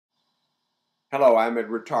Hello, I'm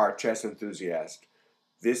Edward Tarte, chess enthusiast.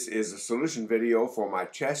 This is a solution video for my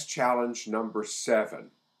chess challenge number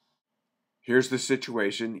 7. Here's the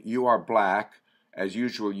situation. You are black. As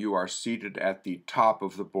usual, you are seated at the top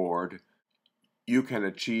of the board. You can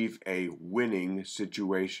achieve a winning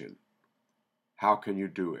situation. How can you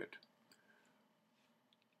do it?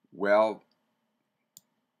 Well,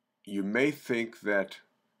 you may think that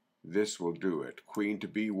this will do it. Queen to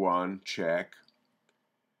b1, check.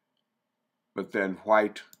 But then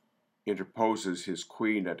white interposes his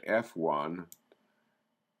queen at f1,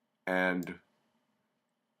 and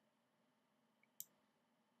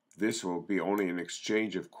this will be only an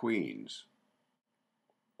exchange of queens.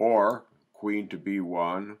 Or queen to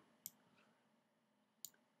b1,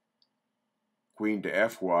 queen to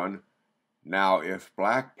f1. Now if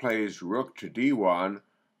black plays rook to d1,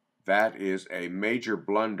 that is a major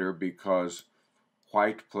blunder because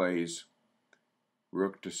white plays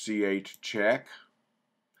rook to c8 check.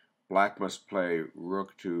 Black must play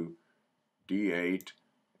rook to d8,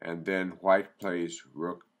 and then white plays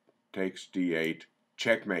rook takes d8,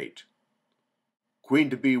 checkmate. Queen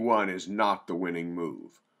to b1 is not the winning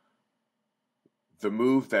move. The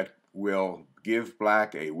move that will give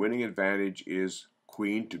black a winning advantage is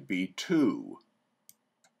queen to b2.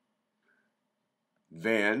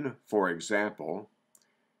 Then, for example,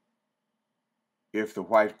 if the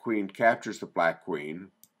white queen captures the black queen,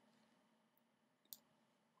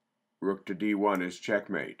 rook to d1 is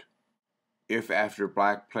checkmate. If after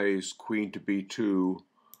black plays queen to b2,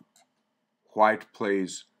 white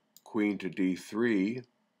plays queen to d3,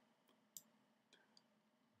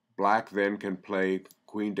 black then can play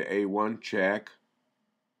queen to a1 check.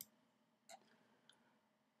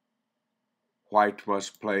 White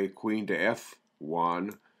must play queen to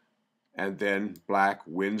f1, and then black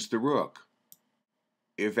wins the rook.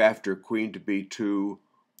 If after queen to b2,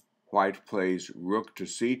 white plays rook to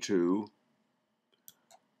c2,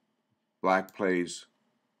 black plays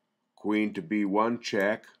queen to b1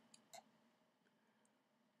 check.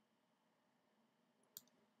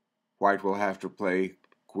 White will have to play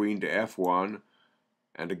queen to f1,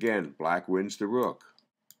 and again black wins the rook.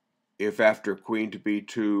 If after queen to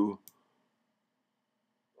b2,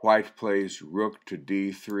 white plays rook to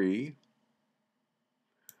d3,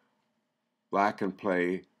 black can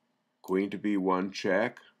play queen to b1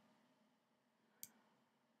 check.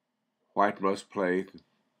 White must play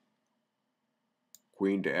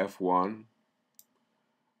queen to f1.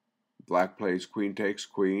 Black plays queen takes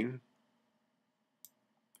queen.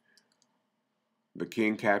 The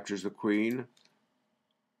king captures the queen,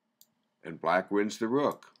 and black wins the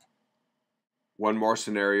rook. One more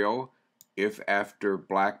scenario. If after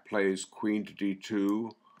black plays queen to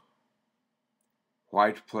d2,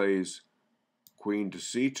 white plays queen to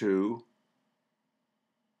c2,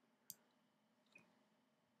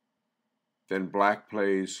 then black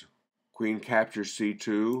plays queen captures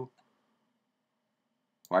c2,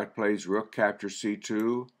 white plays rook captures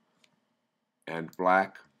c2, and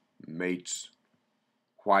black mates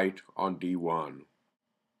white on d1.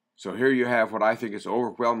 So here you have what I think is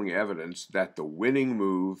overwhelming evidence that the winning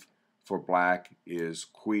move for black is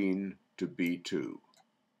queen to b2.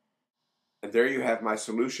 And there you have my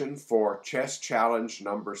solution for chess challenge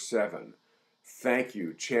number 7. Thank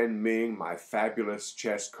you, Chen Ming, my fabulous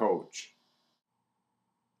chess coach.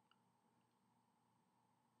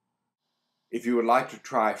 If you would like to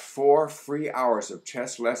try 4 free hours of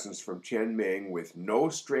chess lessons from Chen Ming with no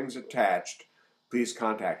strings attached, please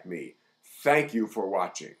contact me. Thank you for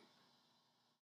watching.